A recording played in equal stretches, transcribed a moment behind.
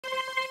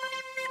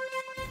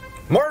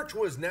March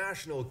was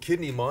National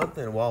Kidney Month,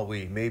 and while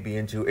we may be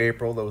into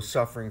April, those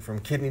suffering from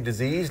kidney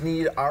disease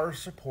need our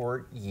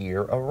support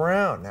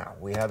year-around. Now,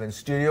 we have in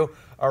studio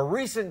a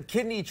recent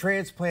kidney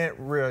transplant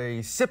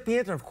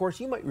recipient, and of course,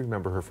 you might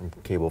remember her from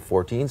Cable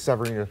 14.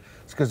 Saverina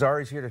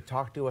Scozzari is here to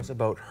talk to us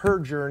about her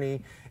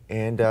journey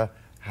and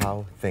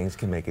how things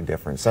can make a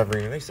difference.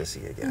 Saverina, nice to see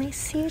you again.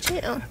 Nice to see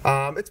you too.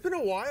 It's been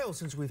a while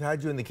since we've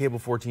had you in the Cable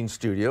 14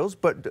 studios,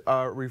 but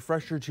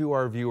refresher to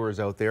our viewers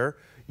out there,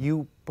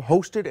 you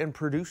hosted and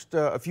produced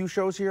a few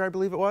shows here, I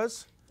believe it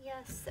was?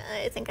 Yes,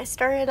 I think I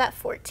started at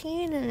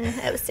 14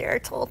 and I was there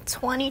till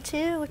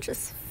 22, which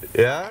is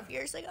 5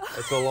 years ago.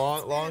 It's a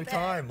long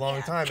time.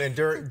 And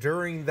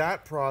during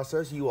that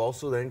process, you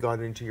also then got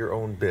into your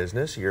own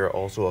business. You're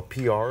also a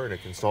PR and a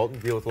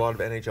consultant, deal with a lot of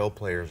NHL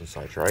players and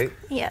such, right?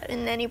 Yeah,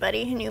 and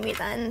anybody who knew me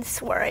then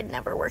swore I'd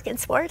never work in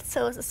sports,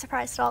 so it was a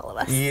surprise to all of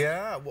us.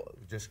 Yeah, well,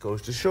 it just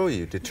goes to show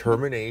you,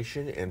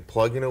 determination and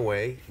plugging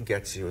away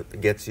gets you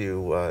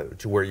to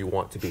where you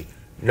want to be.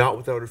 Not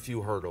without a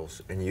few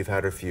hurdles, and you've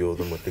had a few of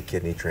them with the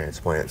kidney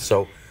transplant.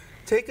 So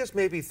take us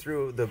maybe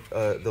through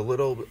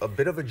a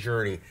bit of a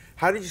journey.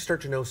 How did you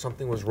start to know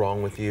something was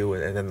wrong with you,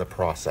 and then the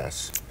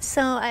process?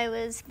 So I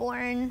was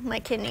born, my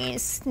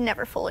kidneys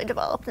never fully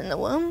developed in the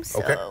womb,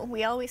 so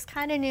we always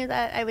kind of knew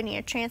that I would need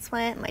a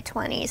transplant in my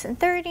 20s and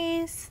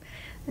 30s.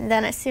 And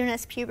then as soon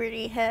as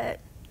puberty hit,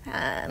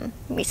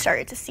 we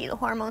started to see the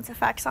hormones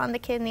effects on the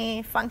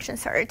kidney. Function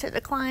started to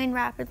decline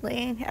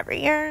rapidly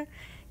every year.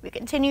 We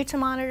continued to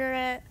monitor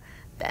it.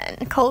 Then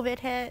COVID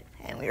hit,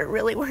 and we were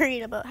really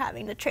worried about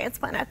having the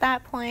transplant at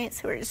that point,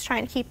 so we were just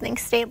trying to keep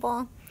things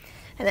stable.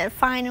 And then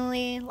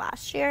finally,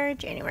 last year,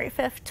 January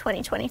 5th,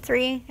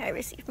 2023, I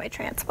received my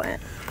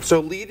transplant. So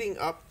leading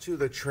up to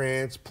the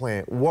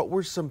transplant, what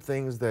were some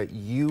things that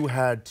you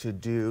had to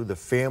do, the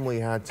family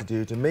had to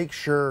do, to make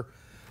sure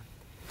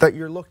that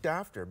you're looked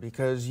after?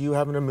 Because you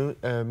have an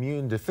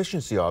immune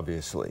deficiency,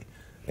 obviously.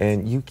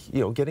 And you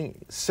know,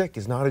 getting sick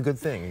is not a good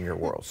thing in your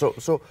world.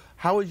 So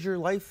how was your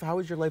life? How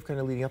was your life kind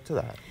of leading up to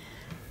that?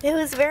 It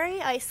was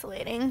very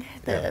isolating,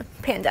 the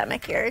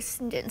pandemic years.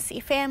 Didn't see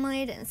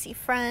family, didn't see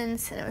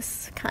friends, and it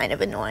was kind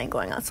of annoying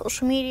going on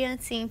social media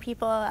and seeing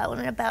people out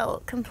and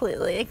about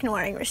completely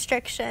ignoring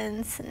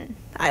restrictions. And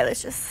I was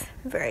just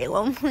very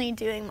lonely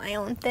doing my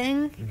own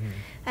thing.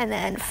 And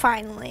then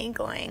finally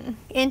going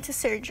into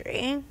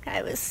surgery,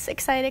 I was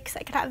excited because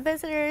I could have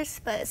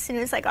visitors, but as soon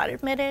as I got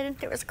admitted,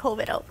 there was a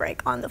COVID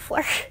outbreak on the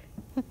floor.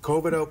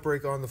 COVID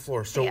outbreak on the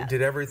floor. So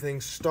did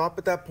everything stop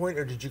at that point,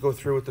 or did you go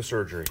through with the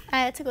surgery? I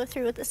had to go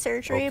through with the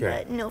surgery,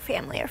 but no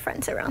family or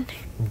friends around.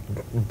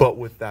 But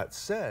with that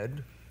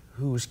said,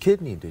 whose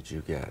kidney did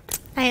you get?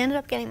 I ended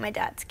up getting my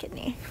dad's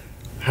kidney.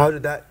 How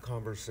did that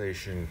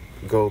conversation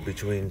go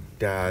between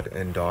dad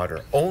and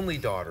daughter? Only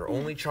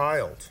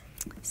child.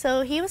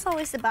 So he was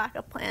always the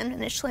backup plan.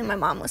 Initially, my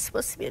mom was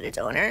supposed to be the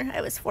donor.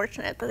 I was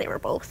fortunate that they were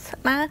both a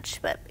match,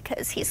 but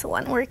because he's the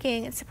one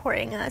working and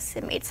supporting us,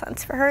 it made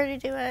sense for her to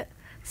do it.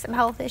 Some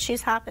health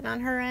issues happened on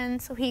her end,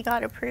 so he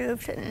got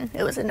approved, and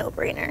it was a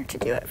no-brainer to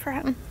do it for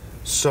him.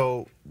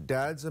 So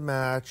dad's a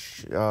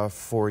match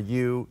for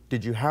you.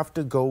 Did you have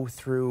to go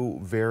through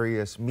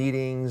various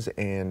meetings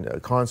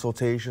and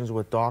consultations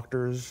with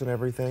doctors and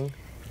everything?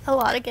 A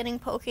lot of getting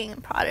poking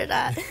and prodded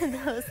at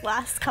those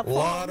last couple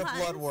of months. A lot of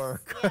blood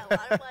work. Yeah, a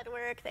lot of blood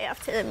work. They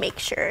have to make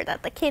sure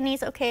that the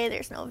kidney's okay,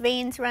 there's no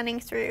veins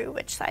running through,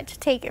 which side to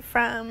take it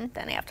from.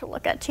 Then they have to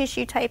look at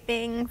tissue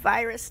typing,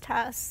 virus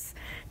tests.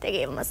 They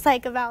gave him a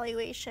psych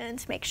evaluation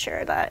to make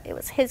sure that it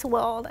was his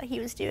will that he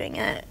was doing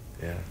it.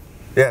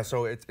 Yeah,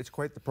 so it's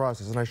quite the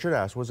process. And I should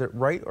ask, was it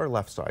right or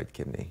left side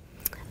kidney?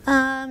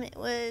 It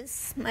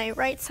was my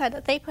right side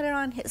that they put it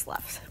on, his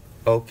left.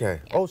 Okay.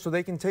 Yeah. Oh, so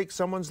they can take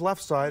someone's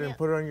left side and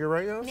put it on your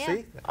right? Oh,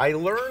 see? I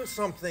learned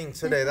something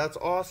today. That's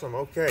awesome.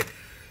 Okay.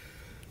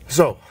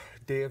 So,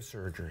 day of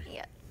surgery.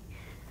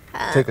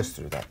 Take us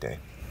through that day.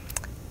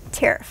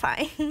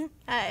 Terrifying.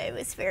 I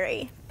was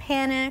very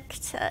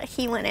panicked.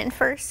 He went in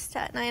first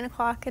at 9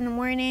 o'clock in the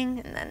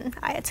morning, and then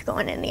I had to go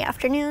in the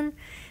afternoon.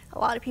 A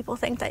lot of people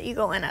think that you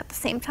go in at the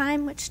same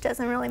time, which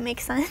doesn't really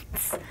make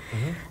sense.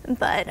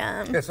 But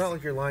it's not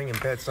like you're lying in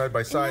bed side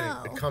by side.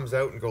 No. It comes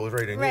out and goes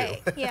right in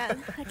you. Yeah,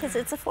 because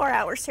it's a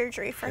 4-hour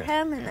surgery for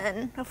him and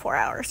then a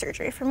 4-hour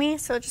surgery for me.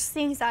 So just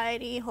the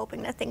anxiety,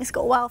 hoping that things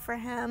go well for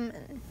him,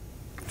 and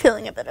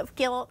feeling a bit of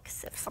guilt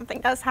because if something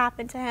does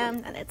happen to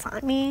him, then it's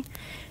on me.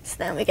 So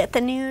then we get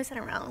the news at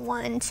around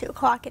 1, 2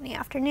 o'clock in the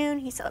afternoon.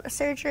 He's out of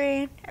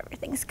surgery.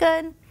 Everything's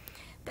good.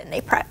 Then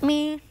they prep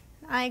me.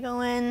 I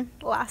go in.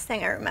 The last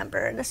thing I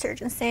remember the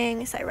surgeon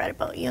saying is, I read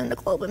about you in the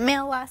Globe and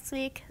Mail last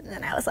week, and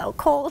then I was out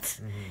cold.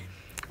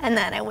 And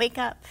then I wake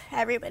up,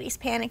 everybody's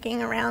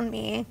panicking around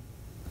me.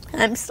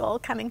 I'm still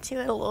coming to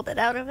it, a little bit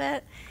out of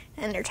it,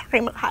 and they're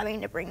talking about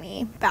having to bring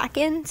me back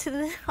into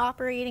the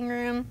operating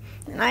room,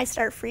 and I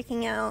start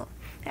freaking out.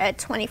 I had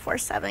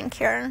 24/7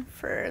 care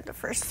for the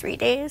first 3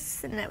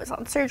 days, and I was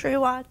on surgery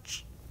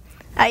watch.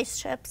 Ice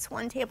chips,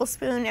 1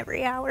 tablespoon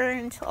every hour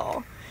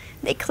until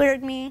they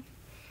cleared me.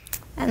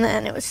 And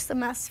then it was just a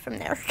mess from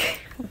there.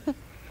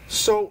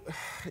 So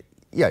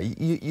yeah,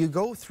 you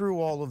go through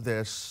all of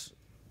this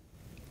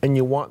and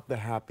you want the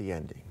happy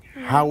ending.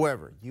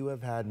 However, you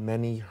have had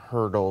many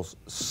hurdles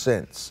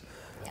since.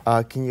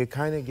 Can you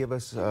kind of give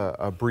us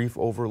a brief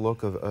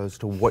overlook as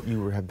to what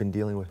you have been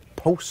dealing with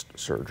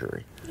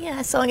post-surgery?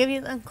 Yeah, so I'll give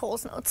you the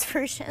Coles Notes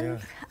version.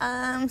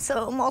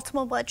 So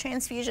multiple blood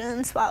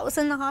transfusions while I was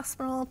in the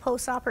hospital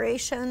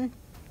post-operation.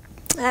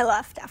 I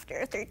left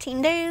after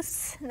 13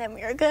 days, and then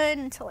we were good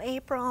until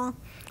April.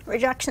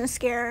 Rejection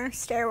scare,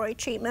 steroid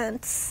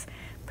treatments,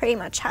 pretty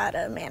much had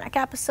a manic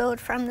episode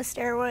from the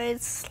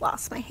steroids,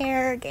 lost my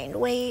hair, gained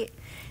weight,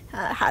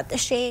 had the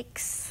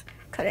shakes,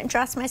 couldn't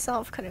dress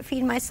myself, couldn't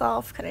feed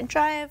myself, couldn't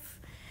drive.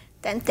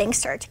 Then things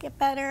started to get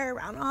better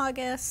around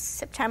August,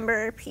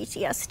 September,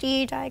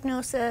 PTSD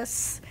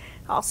diagnosis.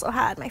 Also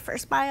had my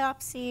first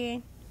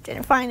biopsy,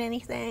 didn't find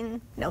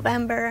anything.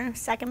 November,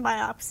 second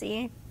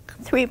biopsy,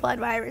 3 blood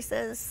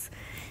viruses.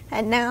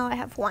 And now I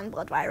have 1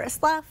 blood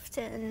virus left,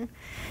 and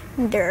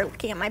they're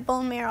looking at my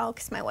bone marrow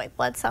because my white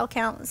blood cell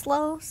count is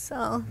low,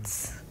 so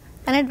it's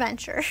an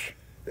adventure.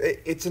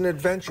 It's an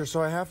adventure,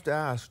 so I have to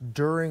ask,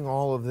 during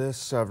all of this,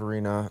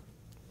 Saverina,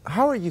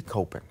 how are you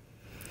coping?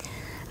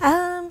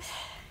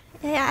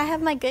 Yeah, I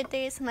have my good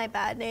days and my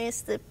bad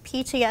days. The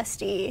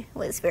PTSD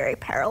was very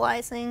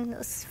paralyzing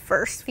those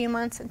first few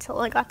months until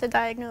I got the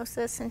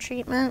diagnosis and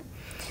treatment.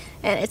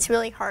 And it's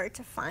really hard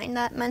to find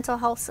that mental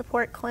health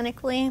support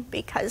clinically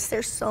because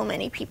there's so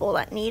many people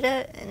that need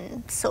it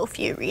and so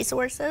few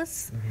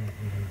resources.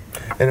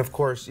 And of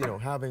course, you know,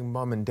 having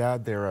mom and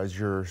dad there as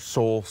your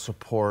sole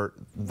support,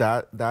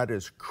 that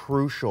is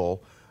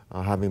crucial,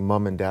 having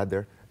mom and dad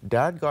there.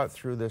 Dad got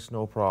through this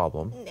no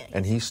problem,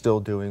 and he's still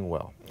doing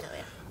well.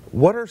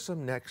 What are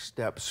some next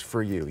steps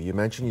for you? You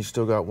mentioned you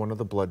still got one of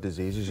the blood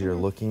diseases. You're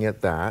looking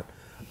at that.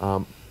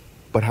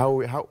 But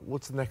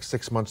what's the next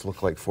 6 months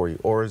look like for you?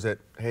 Or is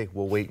it, hey,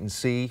 we'll wait and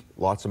see,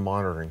 lots of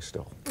monitoring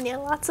still? Yeah,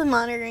 lots of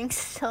monitoring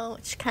still,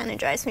 which kind of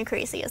drives me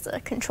crazy as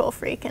a control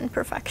freak and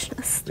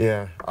perfectionist.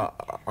 Yeah.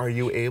 Are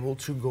you able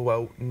to go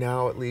out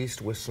now at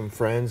least with some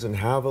friends and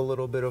have a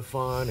little bit of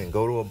fun and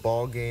go to a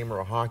ball game or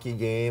a hockey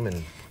game?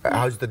 And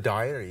how's the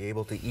diet? Are you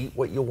able to eat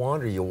what you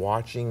want? Are you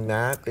watching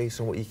that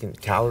based on what you can,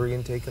 calorie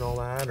intake and all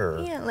that?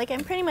 Or? Yeah, like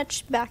I'm pretty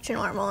much back to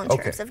normal in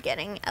terms of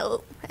getting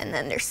out. And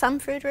then there's some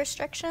food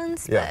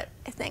restrictions, but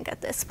I think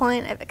at this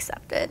point I've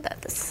accepted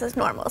that this is as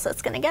normal as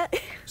it's going to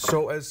get.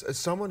 So as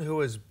someone who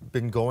has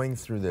been going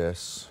through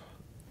this,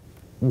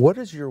 what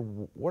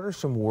are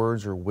some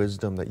words or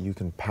wisdom that you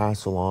can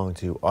pass along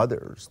to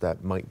others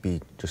that might be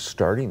just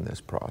starting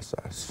this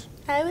process?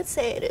 I would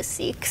say to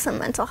seek some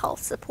mental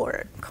health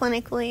support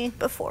clinically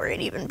before it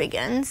even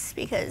begins,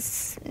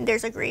 because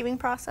there's a grieving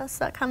process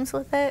that comes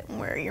with it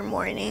where you're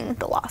mourning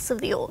the loss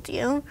of the old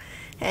you,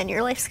 and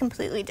your life's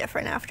completely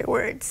different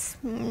afterwards,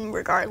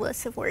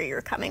 regardless of where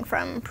you're coming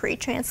from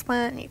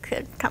pre-transplant. You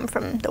could come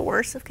from the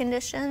worst of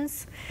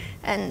conditions,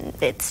 and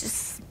it's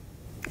just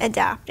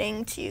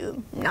adapting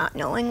to not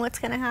knowing what's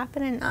going to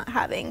happen and not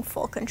having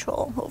full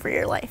control over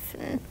your life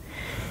and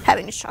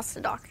having to trust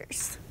the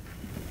doctors.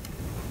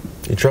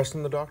 You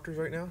trusting the doctors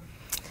right now?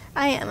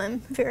 I am. I'm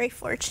very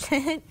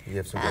fortunate. You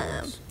have some good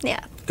ones.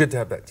 Yeah. Good to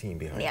have that team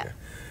behind you.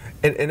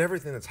 And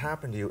everything that's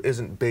happened to you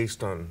isn't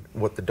based on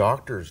what the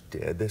doctors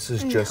did. This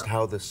is just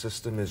how the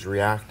system is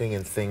reacting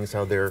and things,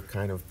 how they're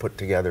kind of put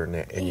together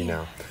in you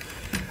now.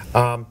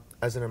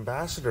 As an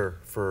ambassador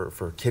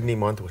for Kidney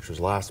Month, which was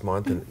last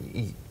month,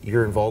 and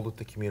you're involved with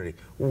the community,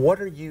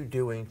 what are you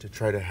doing to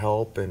try to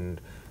help,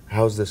 and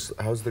how's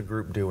the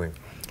group doing?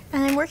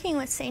 I'm working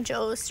with St.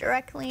 Joe's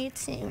directly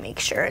to make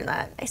sure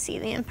that I see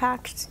the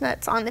impact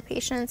that's on the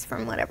patients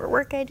from whatever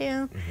work I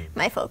do.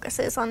 My focus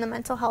is on the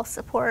mental health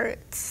support.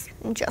 It's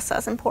just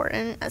as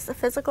important as the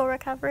physical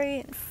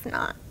recovery. If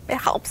not, it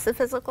helps the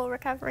physical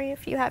recovery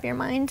if you have your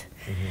mind.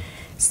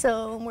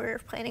 So we're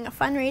planning a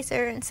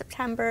fundraiser in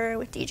September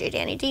with DJ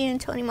Danny D and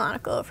Tony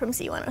Monaco from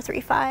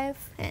Z1035,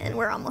 and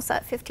we're almost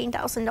at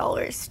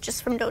 $15,000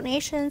 just from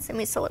donations, and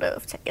we sold out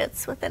of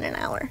tickets within an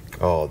hour.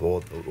 Oh,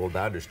 well,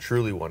 that is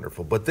truly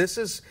wonderful. But this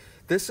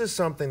is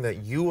something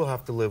that you will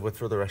have to live with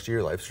for the rest of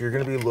your life. So you're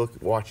going to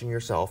be watching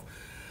yourself.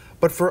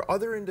 But for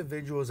other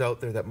individuals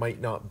out there that might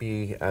not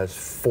be as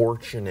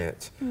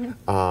fortunate,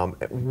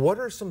 what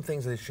are some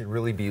things they should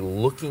really be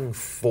looking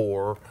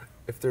for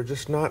if they're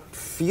just not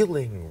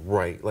feeling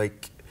right?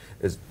 Like,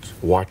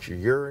 watch your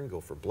urine,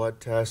 go for blood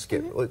tests.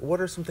 Like, what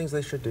are some things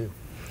they should do?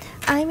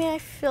 I mean, I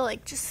feel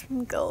like just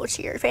go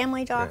to your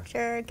family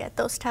doctor, get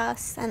those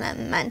tests, and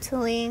then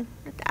mentally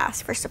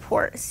ask for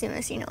support as soon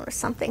as you notice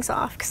something's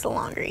off, because the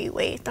longer you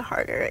wait, the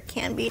harder it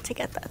can be to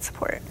get that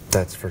support.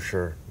 That's for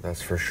sure.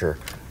 That's for sure.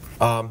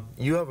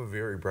 You have a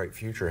very bright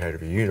future ahead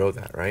of you. You know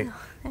that, right?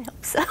 Oh, I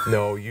hope so.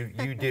 No,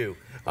 you do.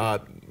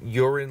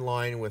 You're in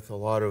line with a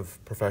lot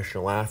of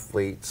professional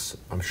athletes.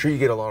 I'm sure you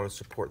get a lot of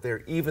support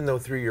there, even though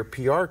through your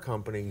PR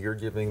company, you're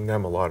giving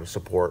them a lot of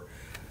support.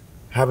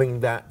 Having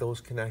those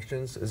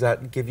connections, does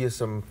that give you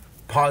some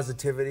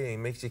positivity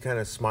and makes you kind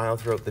of smile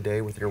throughout the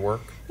day with your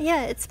work?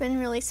 Yeah, it's been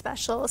really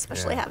special,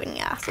 especially having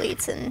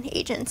athletes and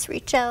agents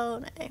reach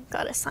out. I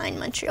got a signed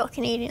Montreal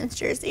Canadiens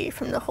jersey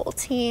from the whole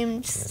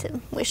team just to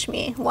wish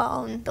me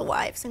well, and the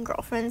wives and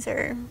girlfriends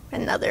are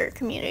another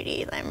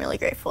community that I'm really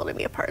grateful to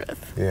be a part of.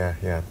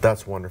 Yeah,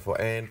 that's wonderful.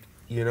 And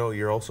you know,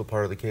 you're also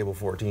part of the Cable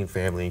 14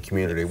 family and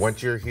community.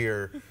 Once you're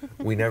here,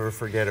 we never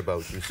forget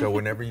about you. So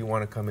whenever you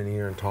want to come in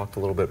here and talk a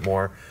little bit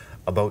more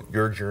about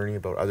your journey,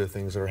 about other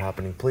things that are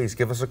happening, please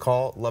give us a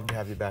call. Love to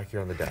have you back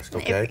here on the desk,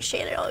 okay? I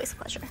appreciate it. Always a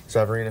pleasure.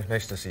 Saverina,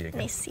 nice to see you again.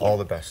 Nice to see you. All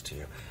the best to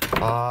you.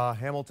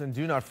 Hamilton,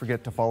 do not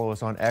forget to follow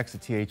us on X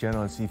at THN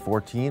on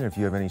C14. If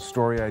you have any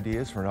story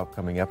ideas for an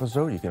upcoming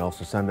episode, you can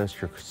also send us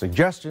your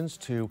suggestions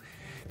to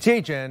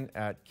THN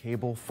at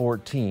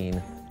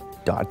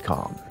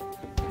cable14.com.